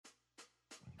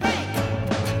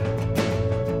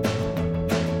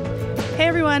Hey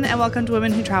everyone, and welcome to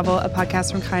Women Who Travel, a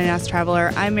podcast from Condé Nast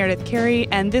Traveler. I'm Meredith Carey,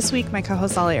 and this week my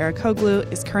co-host Sally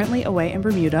Arikoglu is currently away in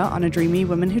Bermuda on a dreamy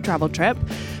Women Who Travel trip.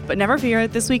 But never fear,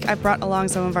 this week I've brought along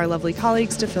some of our lovely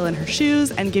colleagues to fill in her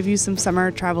shoes and give you some summer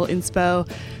travel inspo.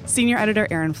 Senior editor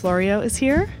Erin Florio is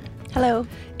here. Hello.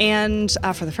 And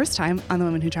for the first time on the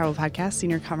Women Who Travel podcast,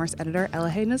 senior commerce editor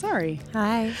Elahe Nazari.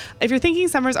 Hi. If you're thinking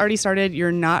summer's already started,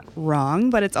 you're not wrong,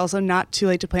 but it's also not too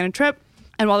late to plan a trip.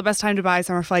 And while the best time to buy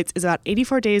summer flights is about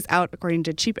 84 days out, according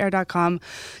to cheapair.com,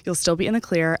 you'll still be in the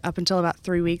clear up until about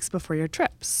 3 weeks before your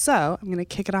trip. So I'm going to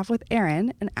kick it off with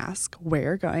Erin and ask where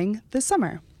you're going this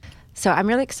summer. So I'm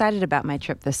really excited about my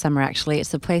trip this summer, actually.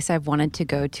 It's a place I've wanted to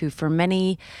go to for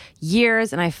many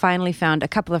years, and I finally found a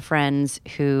couple of friends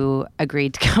who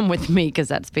agreed to come with me because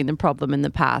that's been the problem in the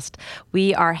past.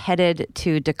 We are headed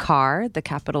to Dakar, the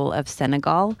capital of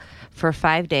Senegal, for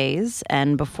 5 days,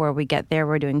 and before we get there,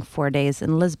 we're doing 4 days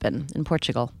in Lisbon, in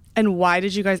Portugal. And why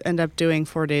did you guys end up doing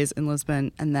 4 days in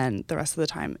Lisbon and then the rest of the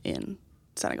time in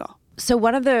Senegal? So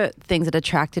one of the things that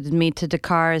attracted me to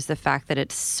Dakar is the fact that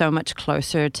it's so much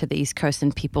closer to the East Coast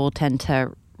than people tend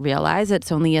to realize.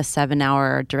 It's only a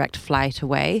 7-hour direct flight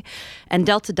away. And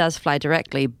Delta does fly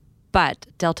directly, but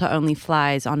Delta only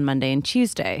flies on Monday and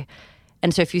Tuesday.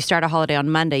 And so if you start a holiday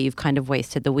on Monday, you've kind of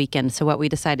wasted the weekend. So what we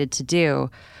decided to do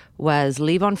was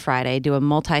leave on Friday, do a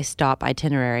multi-stop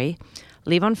itinerary,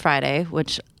 leave on Friday,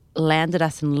 which landed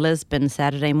us in Lisbon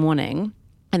Saturday morning,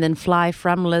 and then fly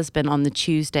from Lisbon on the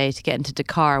Tuesday to get into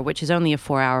Dakar, which is only a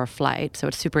 4-hour flight, so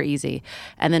it's super easy,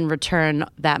 and then return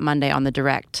that Monday on the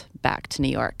direct back to New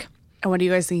York. And what are you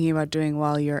guys thinking about doing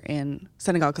while you're in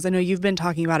Senegal? Because I know you've been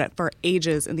talking about it for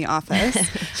ages in the office.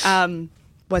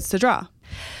 What's the draw?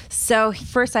 So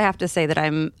first I have to say that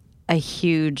I'm a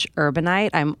huge urbanite.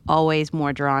 I'm always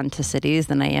more drawn to cities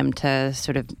than I am to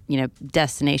sort of,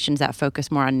 destinations that focus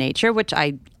more on nature, which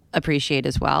I appreciate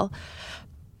as well.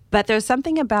 But there's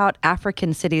something about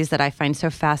African cities that I find so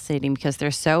fascinating because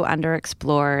they're so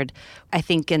underexplored. I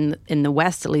think in the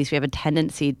West, at least, we have a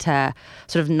tendency to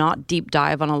sort of not deep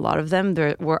dive on a lot of them.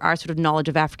 Our sort of knowledge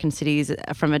of African cities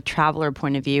from a traveler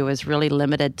point of view is really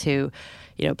limited to,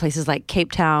 places like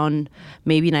Cape Town,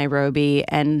 maybe Nairobi,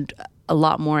 and a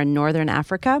lot more in Northern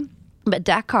Africa. But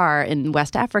Dakar in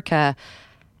West Africa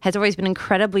has always been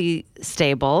incredibly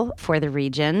stable for the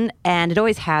region, and it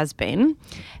always has been.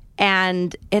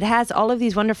 And it has all of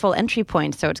these wonderful entry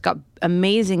points. So it's got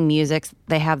amazing music.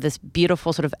 They have this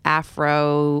beautiful sort of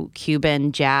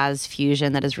Afro-Cuban jazz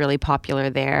fusion that is really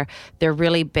popular there. They're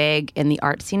really big in the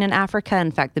art scene in Africa. In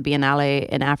fact, the Biennale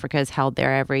in Africa is held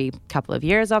there every couple of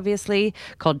years, obviously,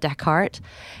 called Dakart.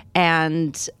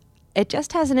 And it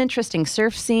just has an interesting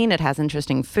surf scene. It has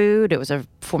interesting food. It was a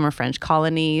former French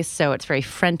colony, so it's very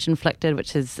French-inflected,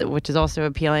 which is also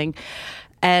appealing.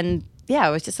 And yeah,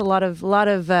 it was just a lot of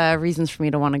reasons for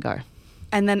me to want to go.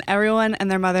 And then everyone and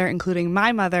their mother, including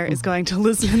my mother, is going to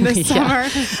Lisbon this summer.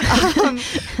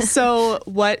 So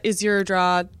what is your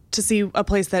draw to see a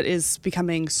place that is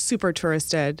becoming super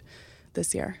touristed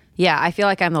this year? Yeah, I feel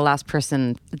like I'm the last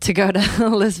person to go to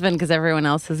Lisbon because everyone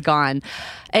else has gone.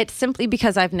 It's simply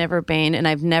because I've never been, and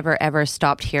I've never, ever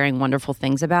stopped hearing wonderful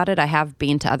things about it. I have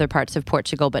been to other parts of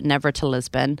Portugal, but never to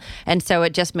Lisbon. And so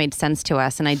it just made sense to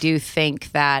us. And I do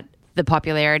think that the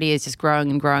popularity is just growing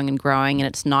and growing and growing, and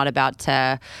it's not about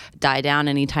to die down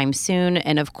anytime soon.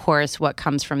 And of course, what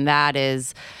comes from that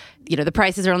is, the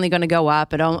prices are only going to go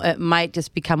up. It might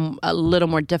just become a little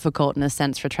more difficult in a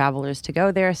sense for travelers to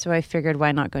go there. So I figured,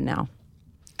 why not go now?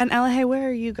 And Elahe, where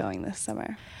are you going this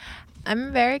summer?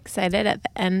 I'm very excited. At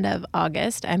the end of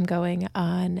August, I'm going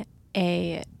on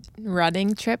a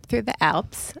running trip through the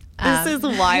Alps. This is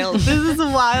wild. This is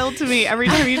wild to me. Every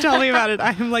time you tell me about it,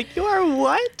 I'm like, you are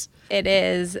what? It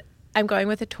is. I'm going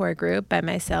with a tour group by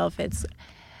myself. It's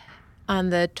on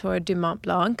the Tour du Mont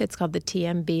Blanc. It's called the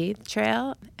TMB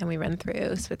Trail, and we run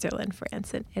through Switzerland,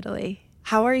 France, and Italy.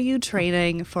 How are you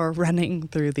training for running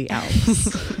through the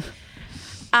Alps?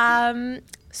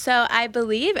 So I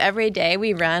believe every day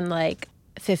we run like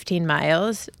 15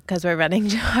 miles because we're running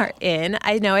to our inn.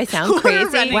 I know I sound crazy.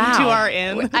 We're running to our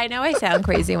inn. I know I sound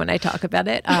crazy when I talk about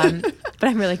it, but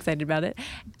I'm really excited about it.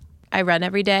 I run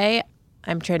every day.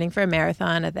 I'm training for a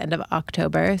marathon at the end of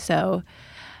October, so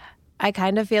I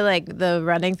kind of feel like the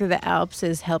running through the Alps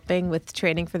is helping with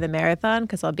training for the marathon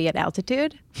because I'll be at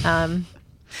altitude. There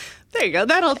you go.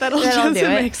 That'll just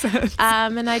make sense.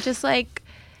 And I just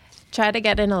try to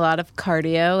get in a lot of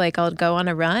cardio. Like I'll go on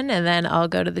a run and then I'll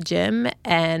go to the gym.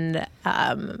 And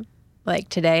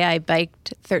today I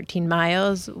biked 13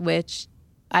 miles, which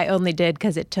I only did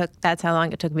because that's how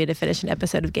long it took me to finish an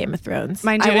episode of Game of Thrones.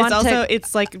 Mind you,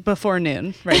 it's like before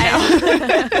noon right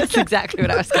now. That's exactly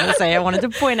what I was going to say. I wanted to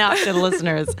point out to the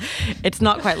listeners, it's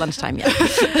not quite lunchtime yet.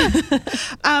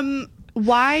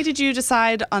 Why did you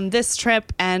decide on this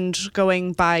trip and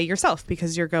going by yourself?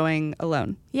 Because you're going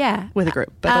alone. Yeah. With a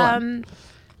group, but alone.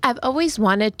 I've always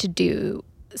wanted to do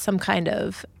some kind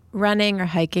of running or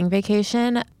hiking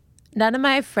vacation. None of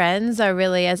my friends are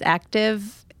really as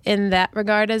active in that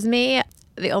regard as me.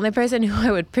 The only person who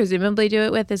I would presumably do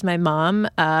it with is my mom,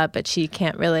 but she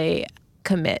can't really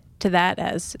commit to that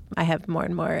as I have more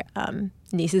and more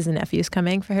nieces and nephews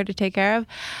coming for her to take care of.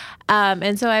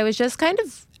 And so I was just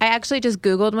I actually just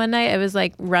Googled one night. I was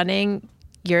like running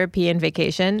European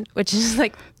vacation, which is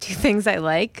like two things I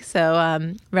like.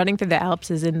 So running through the Alps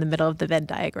is in the middle of the Venn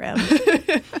diagram.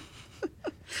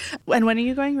 And when are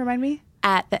you going? Remind me.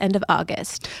 At the end of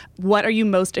August. What are you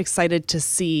most excited to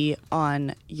see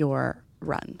on your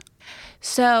run?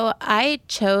 So I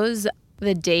chose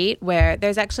the date where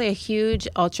there's actually a huge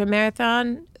ultra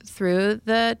marathon through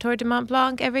the Tour de Mont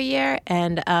Blanc every year.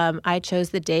 And I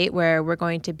chose the date where we're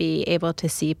going to be able to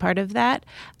see part of that.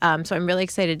 So I'm really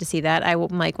excited to see that. I'm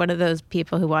like one of those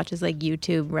people who watches like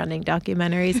YouTube running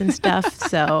documentaries and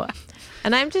stuff.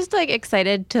 And I'm just like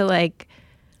excited to like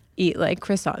eat like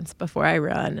croissants before I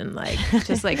run and like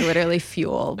just like literally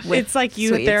fuel with it's like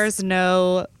sweets. There's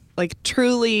no like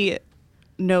truly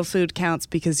no food counts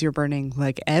because you're burning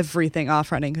like everything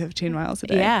off running 15 miles a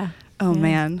day. Yeah. Oh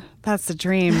man, that's the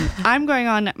dream. I'm going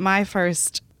on my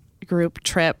first group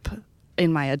trip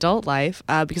in my adult life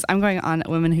because I'm going on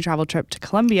a Women Who Travel trip to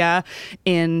Colombia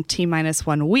in T-minus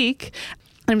 1 week.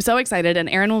 I'm so excited, and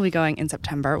Erin will be going in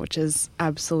September, which is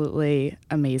absolutely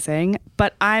amazing.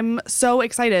 But I'm so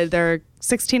excited. There are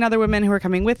 16 other women who are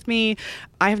coming with me.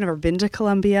 I have never been to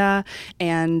Colombia,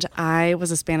 and I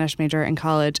was a Spanish major in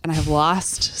college, and I have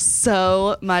lost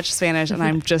so much Spanish, and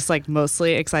I'm just like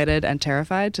mostly excited and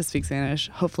terrified to speak Spanish,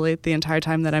 hopefully the entire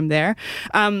time that I'm there.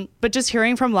 But just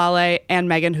hearing from Lale and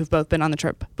Megan, who've both been on the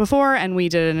trip before, and we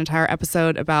did an entire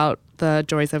episode about the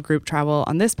joys of group travel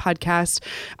on this podcast,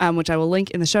 which I will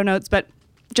link in the show notes. But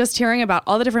just hearing about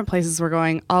all the different places we're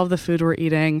going, all of the food we're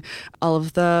eating, all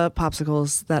of the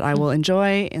popsicles that I will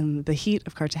enjoy in the heat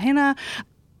of Cartagena,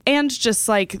 and just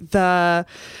like the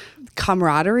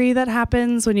camaraderie that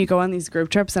happens when you go on these group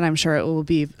trips. And I'm sure it will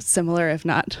be similar, if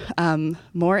not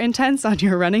more intense on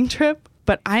your running trip.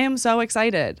 But I am so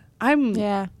excited.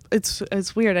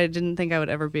 It's weird. I didn't think I would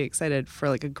ever be excited for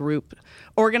like a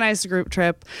organized group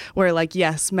trip where like,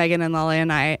 yes, Megan and Lale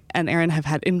and I and Erin have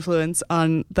had influence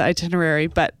on the itinerary,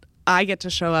 but I get to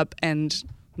show up and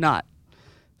not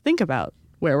think about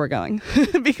where we're going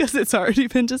because it's already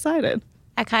been decided.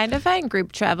 I kind of find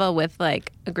group travel with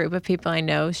like a group of people I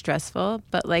know stressful,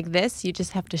 but like this, you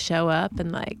just have to show up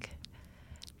and like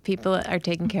people are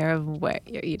taking care of what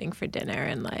you're eating for dinner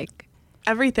and like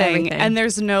everything. And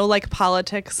there's no like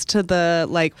politics to the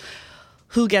like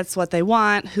who gets what they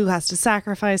want, who has to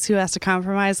sacrifice, who has to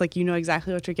compromise. Like, you know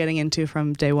exactly what you're getting into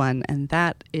from day one. And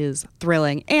that is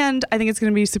thrilling. And I think it's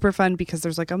going to be super fun because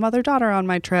there's like a mother-daughter on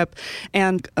my trip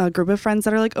and a group of friends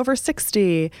that are like over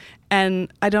 60.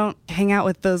 And I don't hang out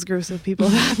with those groups of people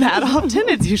that often.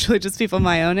 It's usually just people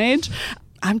my own age.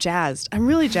 I'm jazzed. I'm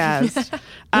really jazzed.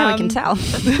 I can tell.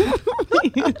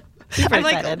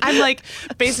 I'm like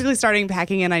basically starting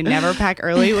packing, and I never pack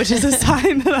early, which is a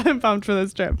sign that I'm pumped for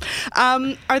this trip.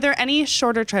 Are there any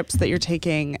shorter trips that you're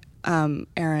taking,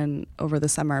 Erin, over the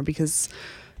summer? Because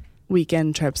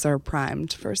weekend trips are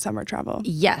primed for summer travel.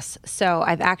 Yes. So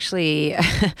I've actually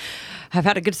I've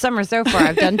had a good summer so far.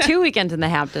 I've done 2 weekends in the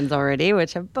Hamptons already,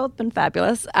 which have both been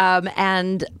fabulous.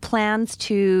 And plans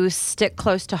to stick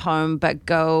close to home, but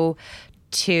go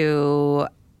to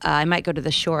I might go to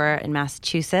the shore in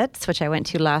Massachusetts, which I went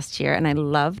to last year, and I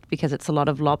loved because it's a lot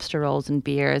of lobster rolls and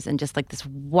beers and just like this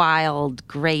wild,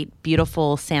 great,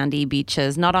 beautiful sandy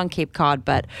beaches, not on Cape Cod,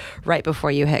 but right before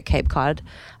you hit Cape Cod.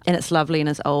 And it's lovely and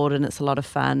it's old and it's a lot of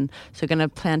fun. So we're going to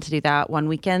plan to do that one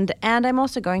weekend. And I'm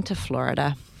also going to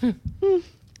Florida.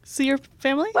 See your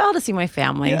family? Well, to see my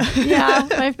family. Yeah,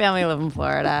 my family live in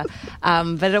Florida.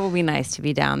 But it will be nice to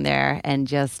be down there and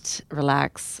just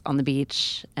relax on the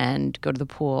beach and go to the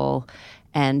pool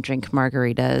and drink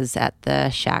margaritas at the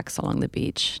shacks along the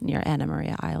beach near Anna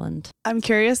Maria Island. I'm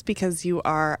curious because you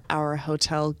are our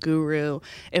hotel guru.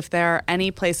 If there are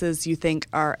any places you think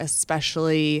are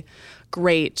especially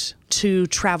great to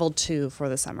travel to for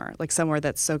the summer, like somewhere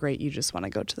that's so great you just want to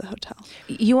go to the hotel.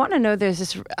 You want to know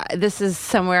this is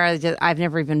somewhere I've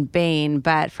never even been,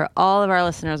 but for all of our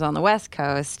listeners on the West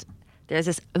Coast, There's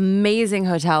this amazing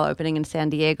hotel opening in San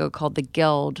Diego called The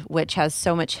Guild, which has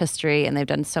so much history and they've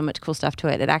done so much cool stuff to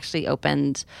it. It actually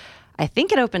opened, I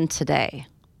think it opened today.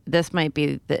 This might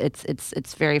be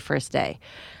its very first day,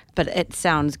 but it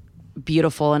sounds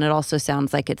beautiful, and it also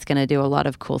sounds like it's going to do a lot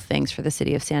of cool things for the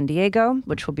city of San Diego,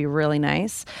 which will be really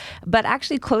nice. But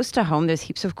actually close to home, there's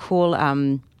heaps of cool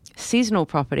seasonal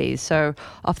properties. So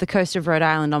off the coast of Rhode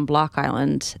Island on Block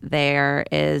Island, there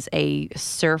is a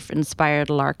surf-inspired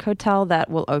Lark Hotel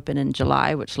that will open in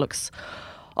July, which looks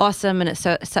awesome. And it's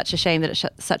such a shame that it's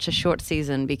such a short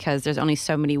season because there's only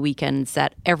so many weekends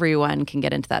that everyone can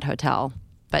get into that hotel.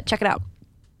 But check it out.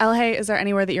 Elhey, is there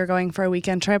anywhere that you're going for a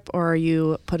weekend trip, or are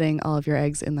you putting all of your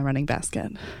eggs in the running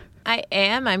basket? I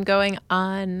am. I'm going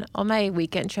on, all my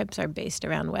weekend trips are based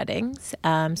around weddings. So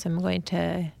I'm going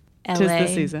to LA. 'Tis the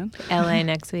season. LA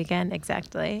next weekend,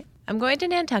 exactly. I'm going to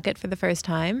Nantucket for the first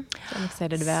time, which I'm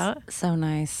excited about. So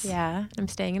nice. Yeah, I'm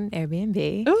staying in an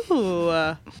Airbnb.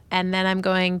 Ooh. And then I'm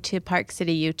going to Park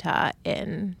City, Utah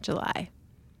in July.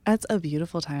 That's a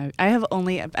beautiful time. I have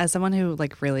only, as someone who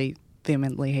like really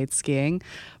vehemently hates skiing,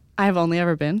 I have only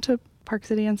ever been to Park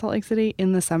City and Salt Lake City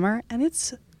in the summer, and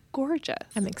it's gorgeous.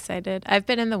 I'm excited. I've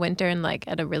been in the winter and like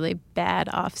at a really bad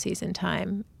off-season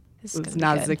time. It's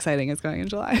not as exciting as going in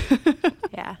July.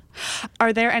 Yeah.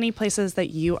 Are there any places that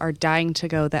you are dying to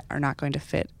go that are not going to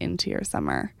fit into your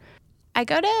summer? I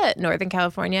go to Northern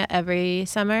California every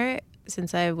summer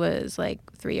since I was like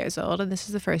 3 years old, and this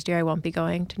is the first year I won't be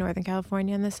going to Northern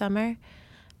California in the summer.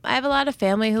 I have a lot of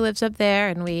family who lives up there,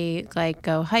 and we like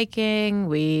go hiking.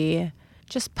 We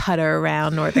just putter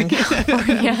around Northern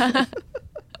California.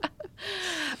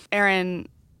 Erin,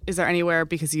 is there anywhere,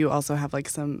 because you also have like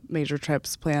some major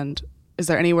trips planned, is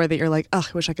there anywhere that you're like, oh,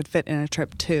 I wish I could fit in a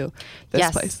trip to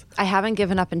this place? I haven't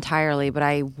given up entirely, but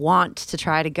I want to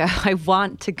try to go. I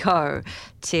want to go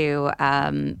to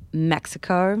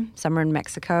Mexico, somewhere in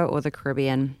Mexico or the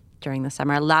Caribbean during the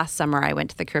summer. Last summer, I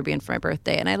went to the Caribbean for my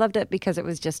birthday, and I loved it because it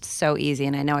was just so easy.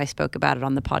 And I know I spoke about it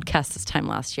on the podcast this time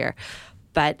last year.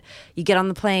 But you get on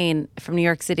the plane from New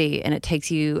York City, and it takes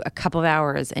you a couple of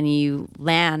hours, and you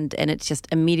land, and it's just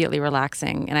immediately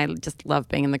relaxing. And I just love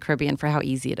being in the Caribbean for how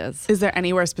easy it is. Is there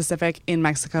anywhere specific in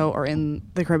Mexico or in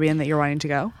the Caribbean that you're wanting to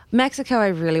go? Mexico, I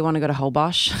really want to go to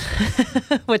Holbox,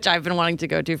 which I've been wanting to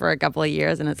go to for a couple of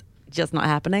years, and it's just not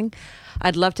happening.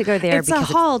 I'd love to go there. It's a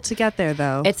haul to get there,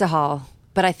 though. It's a haul.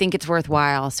 But I think it's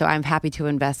worthwhile, so I'm happy to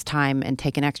invest time and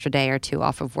take an extra day or two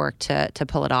off of work to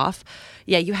pull it off.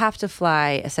 Yeah, you have to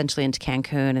fly essentially into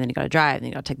Cancun, and then you got to drive, and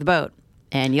then you got to take the boat,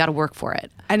 and you got to work for it.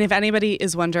 And if anybody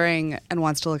is wondering and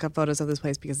wants to look up photos of this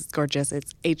place because it's gorgeous,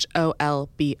 it's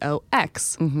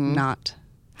Holbox, not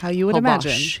how you would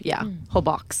imagine. Yeah,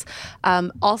 Holbox.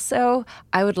 Also,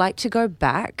 I would like to go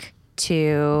back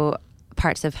to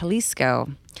parts of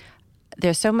Jalisco.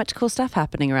 There's so much cool stuff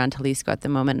happening around Jalisco at the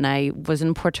moment. And I was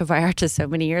in Puerto Vallarta so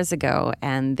many years ago,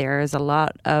 and there's a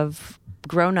lot of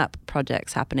grown-up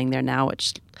projects happening there now,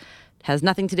 which has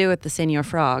nothing to do with the Senior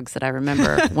Frogs that I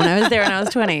remember when I was there when I was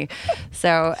 20.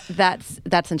 So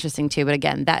that's interesting too. But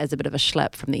again, that is a bit of a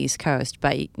schlep from the East Coast.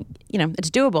 But, you know,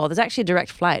 it's doable. There's actually a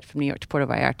direct flight from New York to Puerto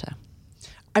Vallarta.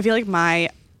 I feel like my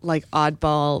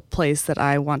oddball place that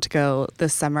I want to go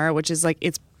this summer, which is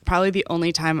it's probably the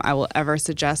only time I will ever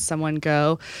suggest someone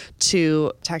go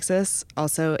to Texas,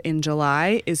 also in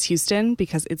July, is Houston,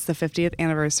 because it's the 50th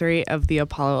anniversary of the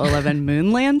Apollo 11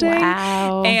 moon landing.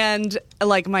 Wow. And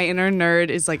my inner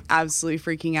nerd is absolutely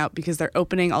freaking out because they're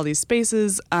opening all these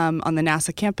spaces on the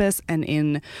NASA campus and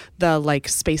in the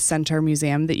Space Center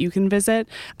museum that you can visit,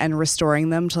 and restoring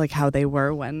them to how they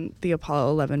were when the Apollo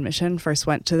 11 mission first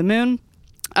went to the moon.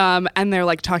 And they're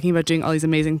talking about doing all these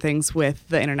amazing things with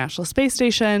the International Space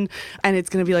Station, and it's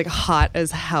going to be hot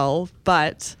as hell,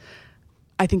 but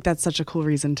I think that's such a cool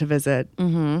reason to visit.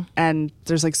 Mm-hmm. And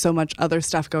there's so much other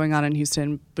stuff going on in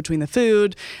Houston between the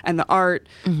food and the art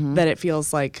that it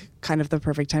feels kind of the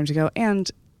perfect time to go. And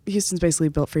Houston's basically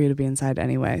built for you to be inside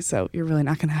anyway, so you're really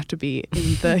not going to have to be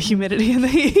in the humidity and the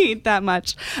heat that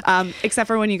much, except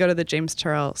for when you go to the James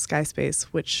Turrell Sky Space,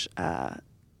 which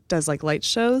does light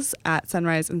shows at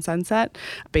sunrise and sunset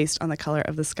based on the color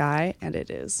of the sky, and it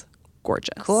is gorgeous.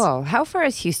 Cool. How far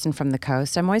is Houston from the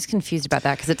coast? I'm always confused about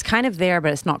that because it's kind of there,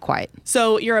 but it's not quite.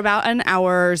 So you're about an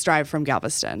hour's drive from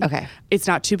Galveston. Okay. It's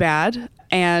not too bad,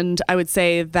 and I would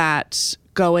say that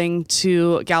going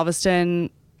to Galveston,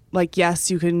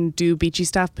 yes, you can do beachy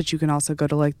stuff, but you can also go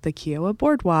to the Kiowa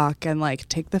Boardwalk and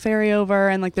take the ferry over,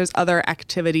 and there's other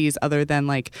activities other than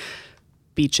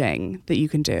beaching that you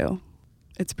can do.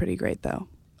 It's pretty great, though.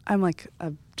 I'm like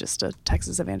just a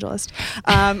Texas evangelist.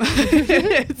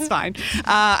 It's fine.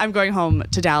 I'm going home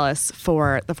to Dallas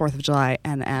for the 4th of July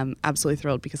and am absolutely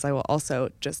thrilled because I will also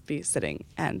just be sitting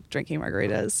and drinking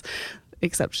margaritas,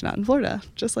 except not in Florida,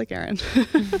 just like Erin.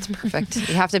 That's perfect.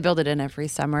 You have to build it in every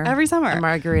summer. Every summer. A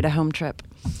margarita home trip.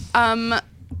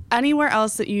 Anywhere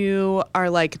else that you are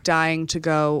like dying to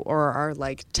go or are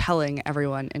like telling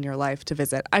everyone in your life to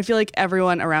visit? I feel like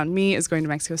everyone around me is going to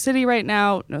Mexico City right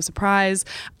now, no surprise.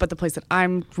 But the place that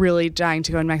I'm really dying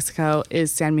to go in Mexico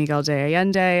is San Miguel de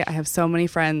Allende. I have so many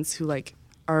friends who like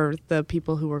are the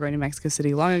people who were going to Mexico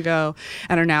City long ago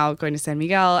and are now going to San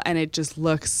Miguel, and it just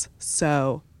looks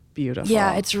so beautiful.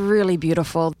 Yeah, it's really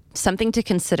beautiful. Something to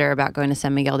consider about going to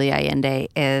San Miguel de Allende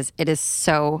is it is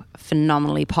so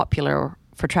phenomenally popular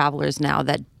for travelers now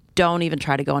that don't even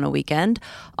try to go on a weekend.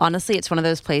 Honestly, it's one of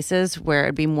those places where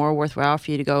it'd be more worthwhile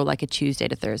for you to go like a Tuesday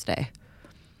to Thursday.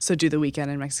 So do the weekend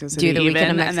in Mexico City. Do the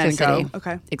weekend in Mexico and then City. Go.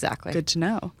 Okay. Exactly. Good to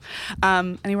know.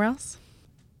 Anywhere else?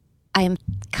 I am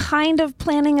kind of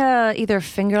planning either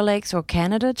Finger Lakes or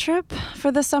Canada trip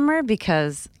for the summer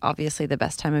because obviously the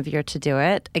best time of year to do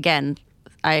it. Again,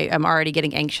 I am already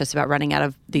getting anxious about running out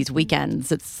of these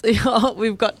weekends. It's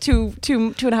we've got two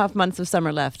and a half months of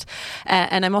summer left,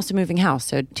 and I'm also moving house,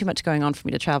 so too much going on for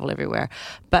me to travel everywhere.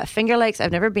 But Finger Lakes,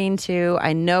 I've never been to.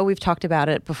 I know we've talked about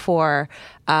it before.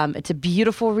 It's a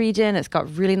beautiful region. It's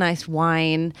got really nice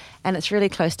wine, and it's really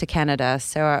close to Canada.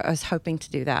 So I was hoping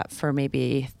to do that for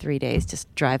maybe 3 days,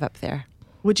 just drive up there.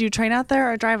 Would you train out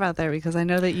there or drive out there? Because I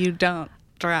know that you don't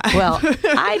drive. Well,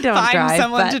 I don't Find drive.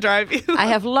 someone but to drive you. I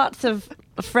have lots of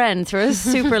friends who are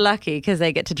super lucky because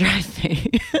they get to drive me.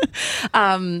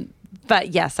 But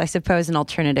yes, I suppose an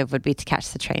alternative would be to catch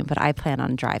the train, but I plan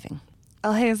on driving.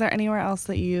 Oh, hey, is there anywhere else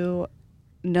that you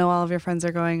know all of your friends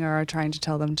are going or are trying to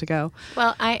tell them to go?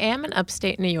 Well, I am an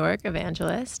upstate New York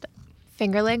evangelist.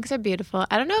 Finger Lakes are beautiful.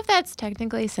 I don't know if that's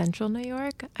technically central New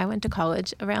York. I went to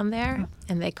college around there,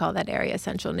 and they call that area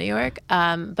central New York.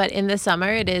 But in the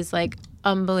summer, it is like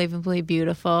unbelievably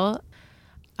beautiful.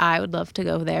 I would love to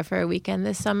go there for a weekend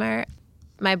this summer.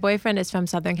 My boyfriend is from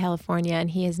Southern California,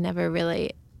 and he has never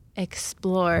really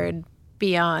explored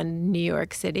beyond New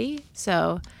York City.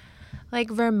 So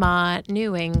like Vermont,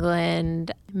 New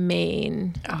England,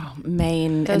 Maine. Oh,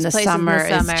 Maine Those in the places summer in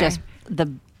the is summer. just the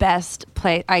best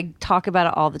place. I talk about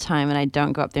it all the time, and I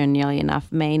don't go up there nearly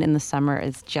enough. Maine in the summer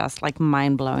is just like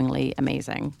mind-blowingly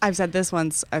amazing. I've said this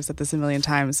once, I've said this a million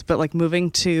times, but like moving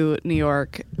to New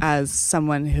York as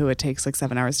someone who it takes like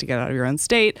 7 hours to get out of your own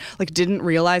state, like didn't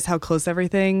realize how close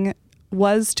everything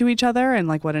was to each other and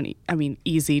like what an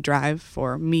easy drive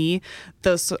for me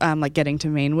those like getting to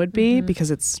Maine would be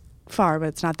because it's far, but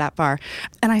it's not that far.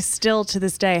 And I still to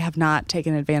this day have not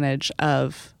taken advantage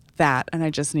of that, and I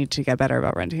just need to get better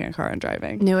about renting a car and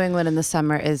driving. New England in the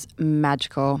summer is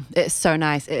magical. It's so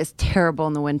nice. It is terrible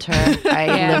in the winter.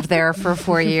 I lived there for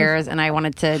 4 years, and I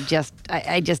wanted to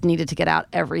I just needed to get out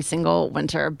every single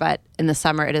winter. But in the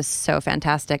summer, it is so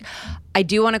fantastic. I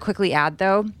do want to quickly add,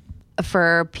 though,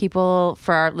 for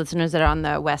our listeners that are on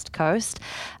the West Coast,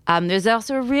 there's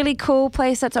also a really cool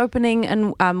place that's opening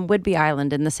in Whidbey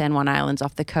Island in the San Juan Islands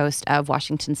off the coast of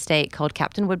Washington State called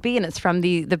Captain Whidbey, and it's from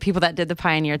the people that did the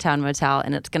Pioneer Town Motel,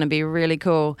 and it's going to be really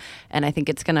cool, and I think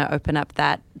it's going to open up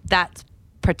that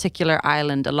particular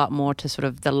island a lot more to sort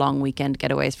of the long weekend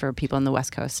getaways for people on the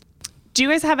West Coast. Do you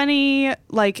guys have any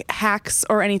like hacks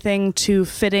or anything to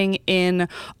fitting in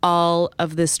all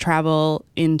of this travel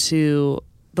into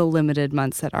the limited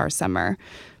months that are summer?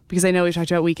 Because I know we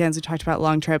talked about weekends, we talked about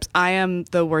long trips. I am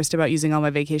the worst about using all my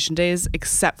vacation days,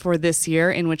 except for this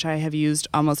year in which I have used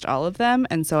almost all of them.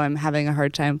 And so I'm having a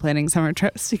hard time planning summer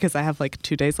trips because I have like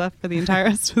 2 days left for the entire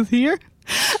rest of the year.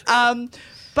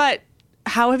 But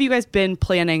how have you guys been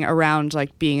planning around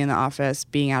like being in the office,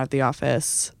 being out of the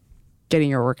office, getting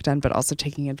your work done, but also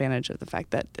taking advantage of the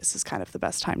fact that this is kind of the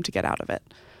best time to get out of it?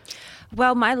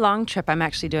 Well, my long trip I'm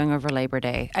actually doing over Labor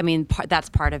Day. I mean, that's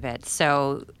part of it.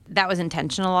 So that was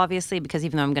intentional, obviously, because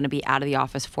even though I'm going to be out of the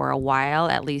office for a while,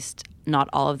 at least not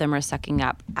all of them are sucking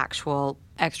up actual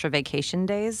extra vacation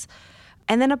days.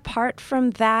 And then apart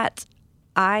from that,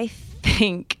 I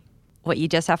think what you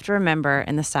just have to remember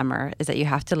in the summer is that you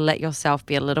have to let yourself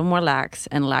be a little more lax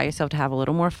and allow yourself to have a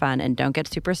little more fun and don't get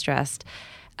super stressed.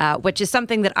 Which is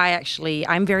something that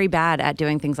I'm very bad at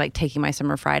doing things like taking my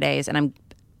summer Fridays, and I'm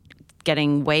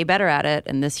getting way better at it.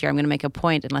 And this year I'm going to make a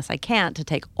point, unless I can't, to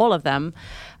take all of them.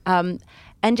 And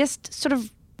just sort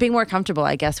of being more comfortable,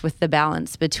 I guess, with the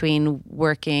balance between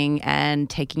working and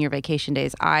taking your vacation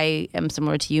days. I am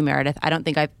similar to you, Meredith. I don't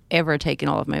think I've ever taken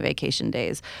all of my vacation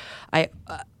days. I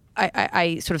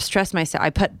sort of stress myself.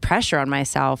 I put pressure on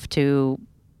myself to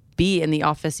be in the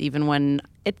office even when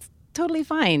it's totally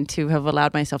fine to have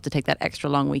allowed myself to take that extra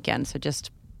long weekend. So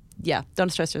just,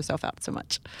 don't stress yourself out so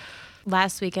much.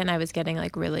 Last weekend, I was getting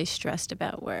like really stressed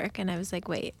about work, and I was like,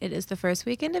 wait, it is the first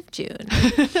weekend of June.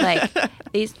 Like,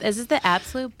 this is the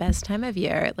absolute best time of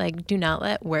year. Like, do not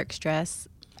let work stress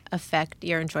affect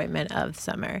your enjoyment of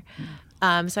summer.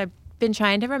 So I've been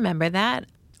trying to remember that.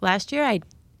 Last year, I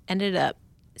ended up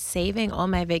saving all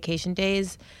my vacation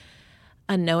days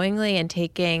unknowingly and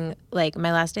taking, like,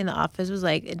 my last day in the office was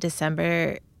like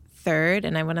December 3rd,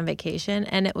 and I went on vacation,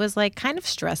 and it was like kind of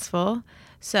stressful.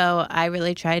 So I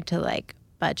really tried to like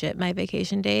budget my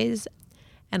vacation days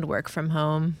and work from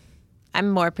home.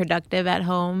 I'm more productive at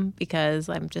home because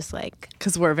I'm just like...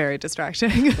 Because we're very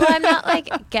distracting. Well, I'm not like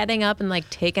getting up and like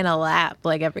taking a lap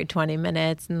like every 20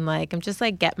 minutes and like I'm just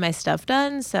like get my stuff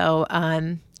done. So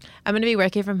I'm going to be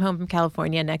working from home from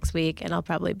California next week, and I'll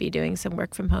probably be doing some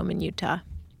work from home in Utah.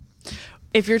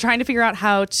 If you're trying to figure out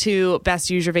how to best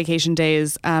use your vacation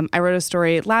days, I wrote a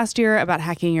story last year about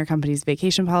hacking your company's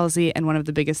vacation policy. And one of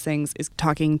the biggest things is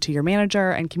talking to your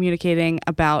manager and communicating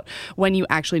about when you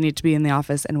actually need to be in the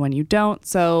office and when you don't.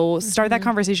 So start that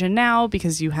conversation now,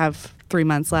 because you have 3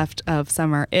 months left of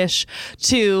summer-ish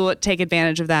to take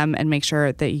advantage of them and make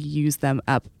sure that you use them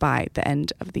up by the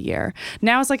end of the year.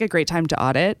 Now is like a great time to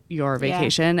audit your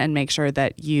vacation and make sure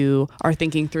that you are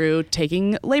thinking through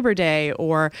taking Labor Day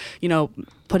or,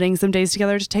 putting some days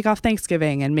together to take off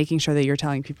Thanksgiving, and making sure that you're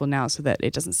telling people now so that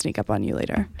it doesn't sneak up on you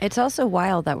later. It's also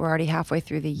wild that we're already halfway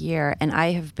through the year, and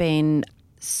I have been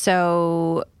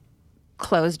so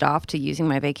closed off to using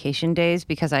my vacation days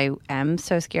because I am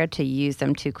so scared to use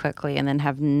them too quickly and then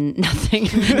have nothing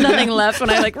left when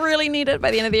I like really need it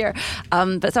by the end of the year.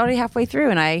 But it's already halfway through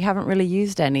and I haven't really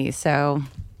used any. So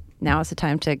now is the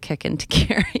time to kick into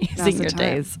gear using your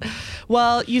days.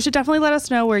 Well, you should definitely let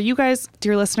us know where you guys,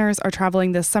 dear listeners, are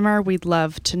traveling this summer. We'd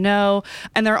love to know.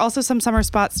 And there are also some summer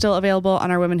spots still available on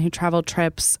our Women Who Travel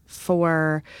trips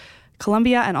for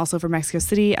Colombia and also for Mexico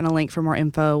City, and a link for more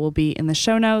info will be in the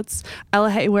show notes.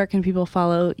 Elahe, where can people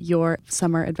follow your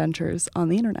summer adventures on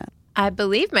the internet? I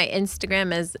believe my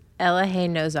Instagram is Elahe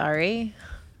Nozari.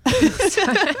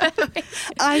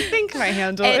 I think my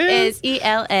handle is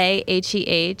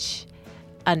ELAHEH_NOZARI.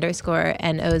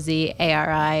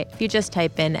 If you just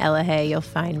type in Elahe, you'll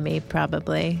find me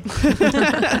probably.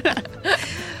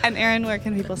 And Erin, where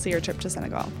can people see your trip to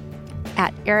Senegal?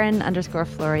 At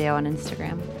Erin_Florio on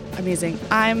Instagram. Amazing.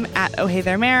 I'm at Oh Hey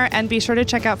There Mare, and be sure to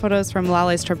check out photos from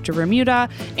Lale's trip to Bermuda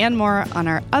and more on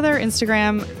our other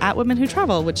Instagram at Women Who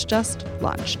Travel, which just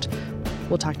launched.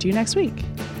 We'll talk to you next week.